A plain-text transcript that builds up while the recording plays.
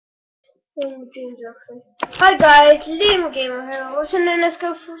Hi guys, Liam Gamer here. Also known as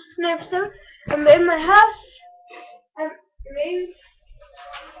Go for an episode. I'm in my house.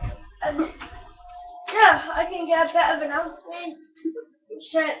 Yeah, I can get a better than alfie.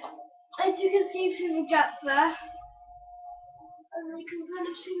 So, as you can see through the gap there, and you can kind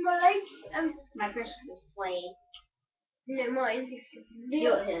of see my legs and my Christmas plate. No, mine.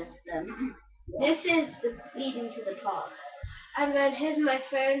 Yours then. This is the leading to the park. And then here's my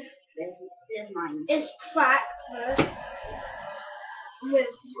phone. This is mine. It's cracked. With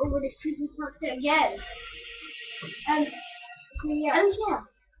already creepy parked it again. And yeah. Oh yeah.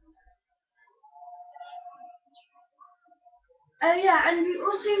 Oh yeah, and we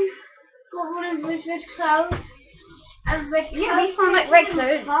also got one of those red clouds and red clouds. Yeah, we found like red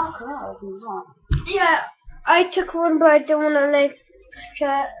clouds and what? Yeah, I took one, but I don't want to like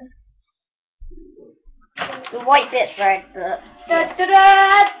share. The white bit's red, but Da, da,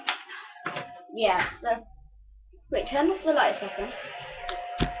 da. yeah. So, wait, turn off the light a second.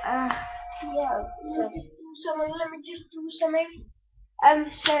 Yeah. So let me just do something.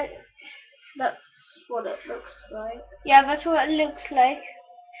 So That's what it looks like. yeah, that's what it looks like.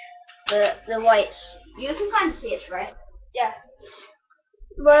 The white, you can kind of see it's red. Yeah.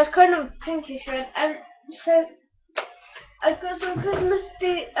 Well, it's kind of pinkish red, and so I got some Christmas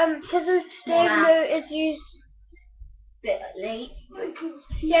presents today. No, it's used. Bit late.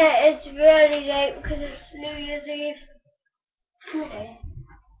 Yeah, it's really late because it's New Year's Eve. Okay.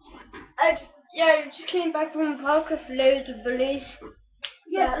 I just came back from the park with loads of bullies.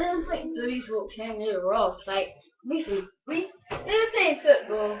 Yeah, there's like bullies walking. We were off. Like we were playing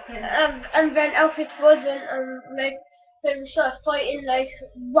football. And then Alfred wasn't, like then we started fighting, like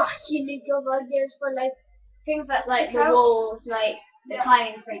whacking each other against for like things that like the out. walls, like the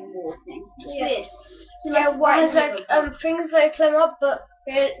climbing frame wall thing. It's weird. So Yeah, like, has things that climb up, but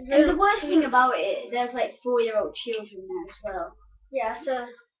and the worst thing about it, there's like 4-year-old children there as well. Yeah, so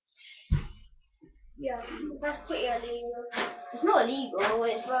yeah, that's pretty illegal. It's not illegal.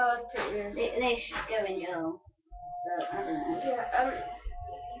 It's pretty they should go in jail. But I don't know. Yeah.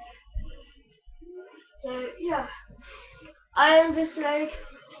 So yeah, I'm just like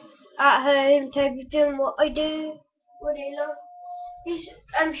at home, doing what I do, what I love. He's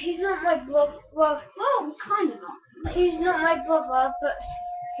not my brother. Well, kind of not. Like, he's not my brother, but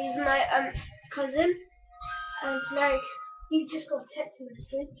he's my cousin. And like he just got a text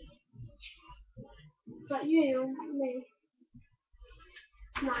message. But you, me,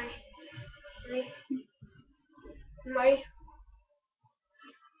 my.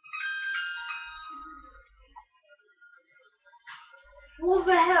 What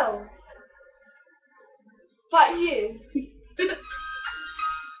the hell? But you.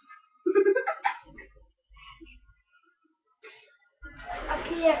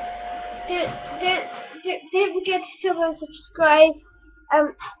 Okay, yeah. Don't forget to sub and subscribe. And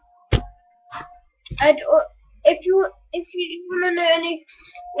if you want to know any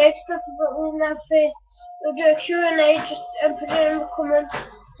like stuff about me and Alfie, we'll do a Q&A. Just put it in the comments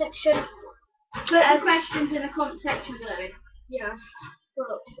section. Put the questions in the comment section below. Yeah.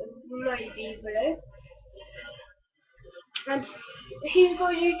 Well, maybe below. And he's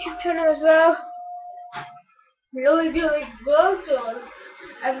got a YouTube channel as well. Really good burger.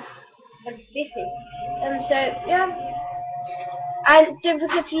 And beefy. So yeah. And don't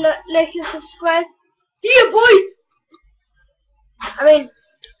forget to like and subscribe. See you boys.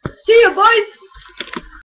 See you boys.